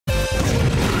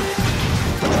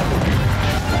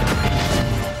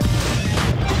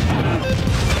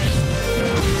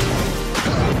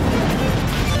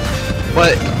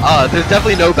but there's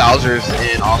definitely no Bowsers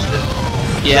in Austin.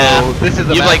 Yeah. So this is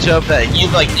a matchup that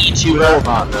you've like E2 will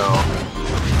not know.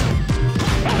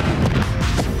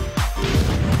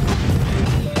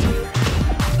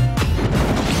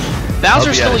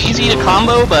 Bowser's still easy to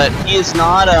combo, but he is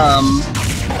not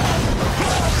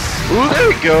Ooh, there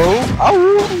we go.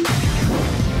 Ow.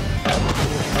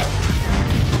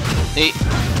 Hey,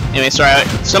 anyway, sorry,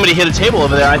 somebody hit a table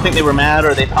over there. I think they were mad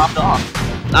or they popped off.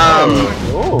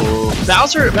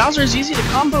 Bowser is easy to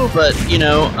combo, but you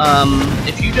know,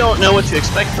 if you don't know what to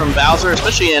expect from Bowser,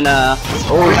 especially in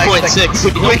 3.6,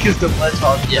 the quickest of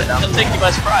Hedgehog. Yeah, he'll take you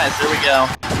by surprise. There we go.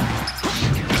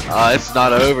 It's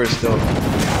not over still.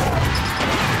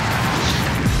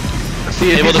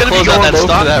 See, able to close out that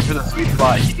stock for the sweet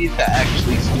spot. He needs to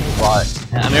actually sweet spot.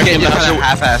 Yeah, American Bowser kind of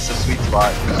half-ass the sweet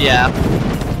spot. Yeah.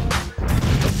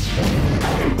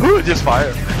 Ooh, just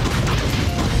fire.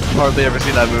 Hardly ever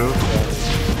seen that move.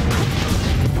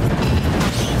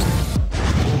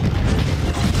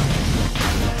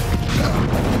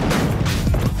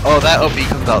 Oh, that OP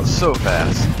comes out so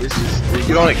fast. It's just,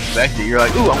 you don't expect it. You're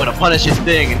like, ooh, I'm gonna punish this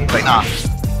thing, and he's like, nah.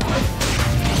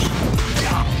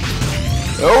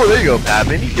 Oh, there you go,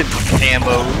 Pappin. You get some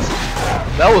combos.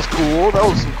 That was cool. That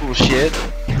was some cool shit.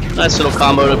 Nice little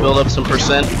combo to build up some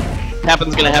percent.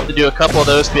 Pappin's gonna have to do a couple of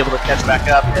those to be able to catch back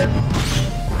up.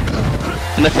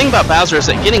 And the thing about Bowser is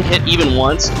that getting hit even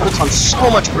once puts on so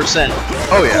much percent.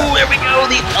 Oh yeah. Ooh, there we go,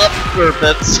 the up for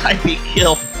the side B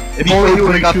kill. If you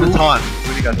would have got the taunt, you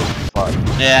would have got the spot.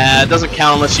 Yeah, it doesn't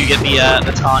count unless you get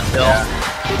the taunt kill. Yeah.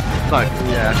 It's not,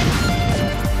 yeah.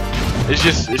 It's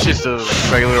just a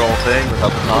regular old thing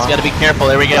without the taunt. He's got to be careful.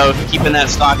 There we go, keeping that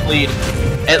stock lead.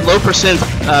 At low percent,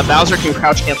 Bowser can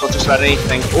crouch cancel just about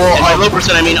anything. Well, by low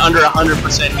percent, I mean under 100%.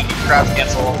 He can crouch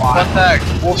cancel a lot. Fun fact: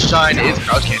 Wolf Shine is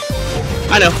crouch cancel.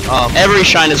 I know. Every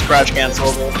shine is crouch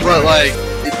cancelable. But like,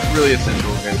 it's really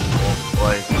essential against Wolf.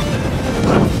 Like,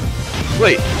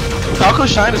 wait, Falco's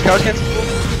Shine is crouch cancelable?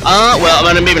 Well,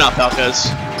 maybe not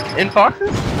Falco's. In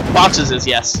Fox's? Fox's is,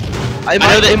 yes. I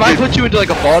know that it might put you into like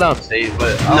a fall down state,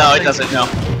 but no, it doesn't. No.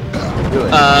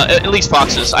 Really? At least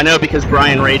Fox's. I know because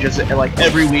Brian rages it like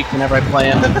every week whenever I play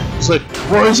him. It's like,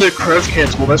 why is it crouch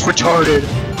cancelable? That's retarded.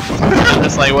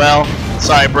 It's like, well,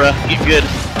 sorry, bruh. Eat good.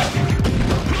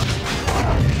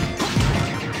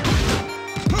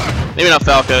 Maybe not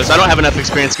Falco's. I don't have enough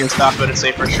experience against Falco to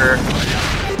say for sure.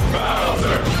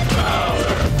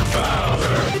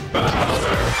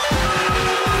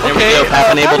 There we go,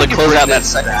 Pappin able to close out that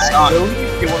second stock.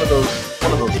 Get one of those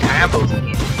combos.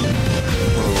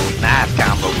 Nice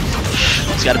combos.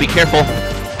 He's got to be careful.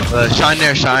 Shine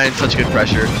there, shine. Such good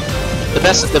pressure. The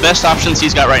best options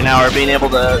he's got right now are being able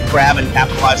to grab and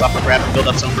capitalize off a grab and build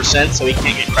up some percent, so he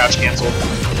can't get crouch canceled.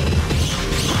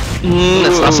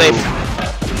 That's not safe.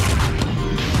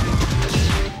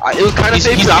 It was kind of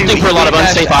safe. He's opting for a lot of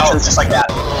unsafe options, just like that.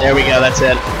 There we go. That's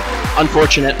it.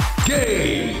 Unfortunate.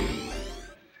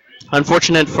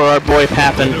 Unfortunate for our boy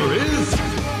Pappin.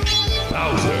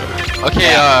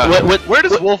 Okay, where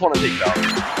does Wolf want to take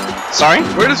Bowser? Sorry?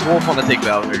 Where does Wolf want to take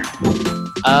Bowser?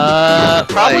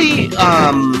 Probably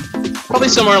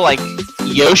somewhere like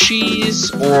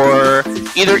Yoshi's or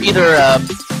either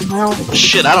well,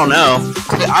 shit, I don't know.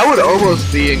 I would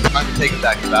almost be inclined to take him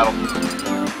back to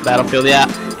Battlefield. Battlefield, yeah.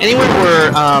 Anywhere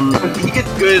where he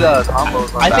gets good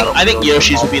combos on I think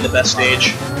Yoshi's would be the best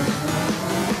stage.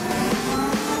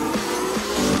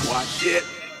 Watch it.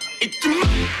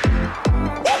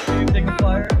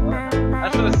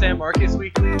 That's for the San Marcos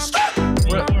Weekly.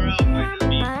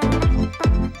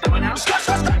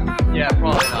 Yeah,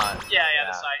 probably not. Yeah,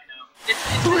 the site, no. It's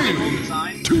really cool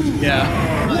design. 2,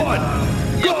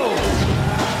 1, go!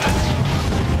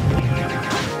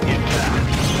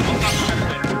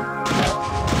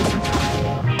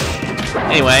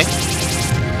 Anyway,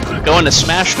 going to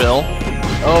Smashville.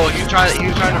 Oh, you trying to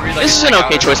read like this is an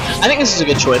okay choice. I think this is a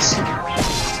good choice.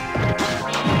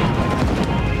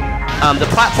 The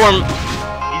platform,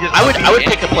 I would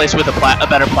pick a place with a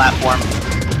better platform,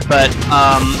 but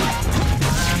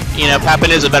you know,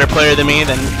 Pappin is a better player than me,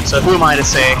 so who am I to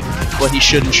say what he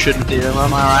should and shouldn't do?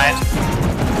 Am I right?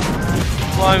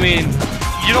 Well, I mean,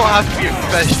 you don't have to be a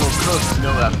professional cook to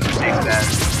know that mistakes bad.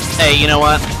 Hey, you know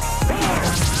what?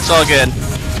 It's all good.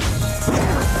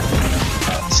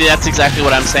 See, that's exactly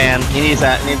what I'm saying. He needs a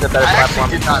better platform. I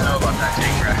actually did not know about that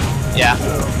chain grab. Yeah.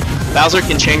 Bowser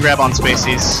can chain grab on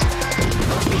spacies.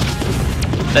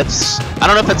 I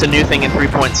don't know if that's a new thing in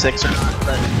 3.6 or not,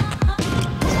 but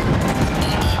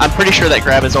I'm pretty sure that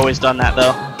grab has always done that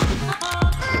though.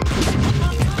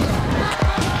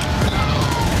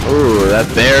 Ooh, that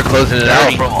bear closing it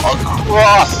out from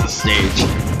across the stage.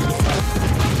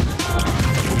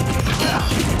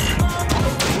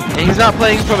 And he's not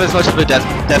playing from as much of a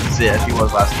deficit as he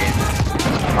was last game.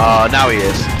 Now he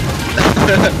is.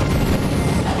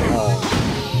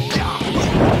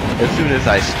 As soon as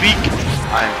I speak,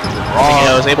 I'm wrong.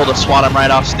 I was able to swat him right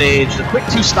off stage. The quick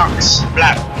 2 stocks.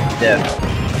 Blah. Yeah.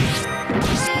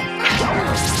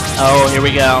 Oh, here we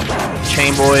go.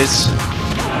 Chain boys.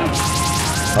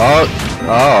 Oh.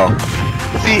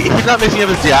 See, he's not mixing up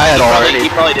his DI at all. He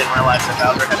probably didn't realize that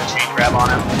Bowser had a chain grab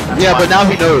on him. That's yeah, fine. but now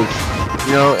he knows.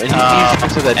 You know, and he needs to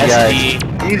mix with that DI. SD.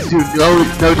 He needs to do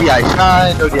no DI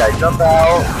shine, no DI jump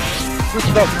out. Switch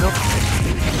it up, you know?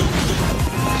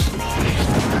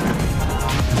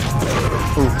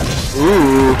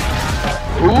 Ooh.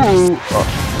 Oh.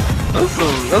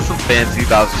 That's some fancy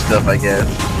Bowser stuff, I guess.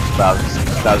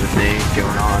 Bowser things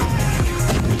going on.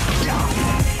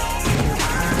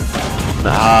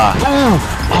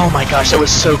 Oh my gosh, that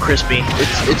was so crispy.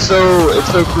 It's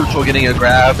so crucial getting a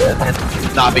grab and then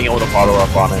not being able to follow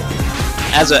up on it.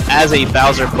 As a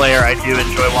Bowser player, I do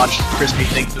enjoy watching crispy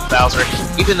things with Bowser.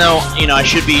 Even though I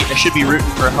should be rooting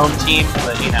for a home team,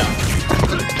 but you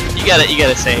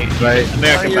gotta say right.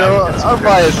 American Bowser. Bowser. Our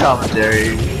bias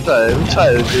commentary. We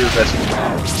try to do the best we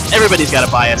can. Everybody's got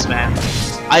a bias, man.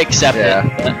 I accept it.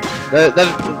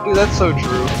 Dude, that's so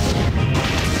true.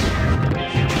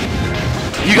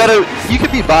 You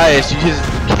can be biased, you just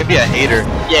can't be a hater.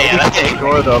 Yeah, you that's can't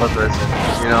ignore the other person,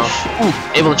 you know? Ooh,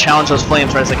 able to challenge those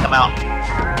flames right as they come out.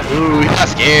 Ooh, he got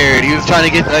scared. He was trying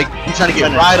to get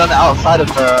right on the outside of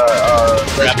the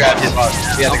grab his heart.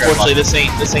 Unfortunately, this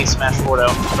ain't Smash Forte.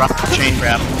 Drop the chain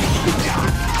grab.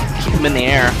 Keep him in the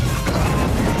air.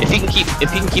 If he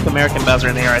can keep American Bowser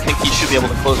in the air, I think he should be able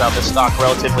to close out this stock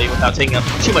relatively without taking up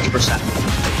too much percent.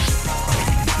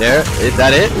 There, is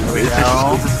that it? There we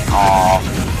go. Aww.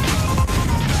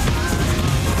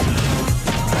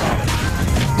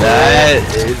 That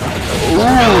is.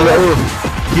 Ooh,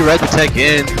 he read the tech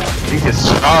in. He just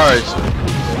charged.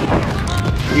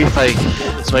 He's like,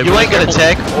 you ain't gonna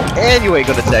tech, and you ain't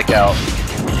gonna tech out.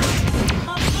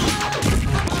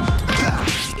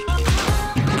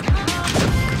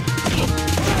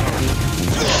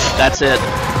 That's it.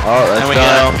 Oh, that's there we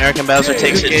done. go. American Bowser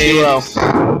takes it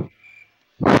 2-0.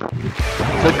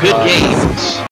 The good games.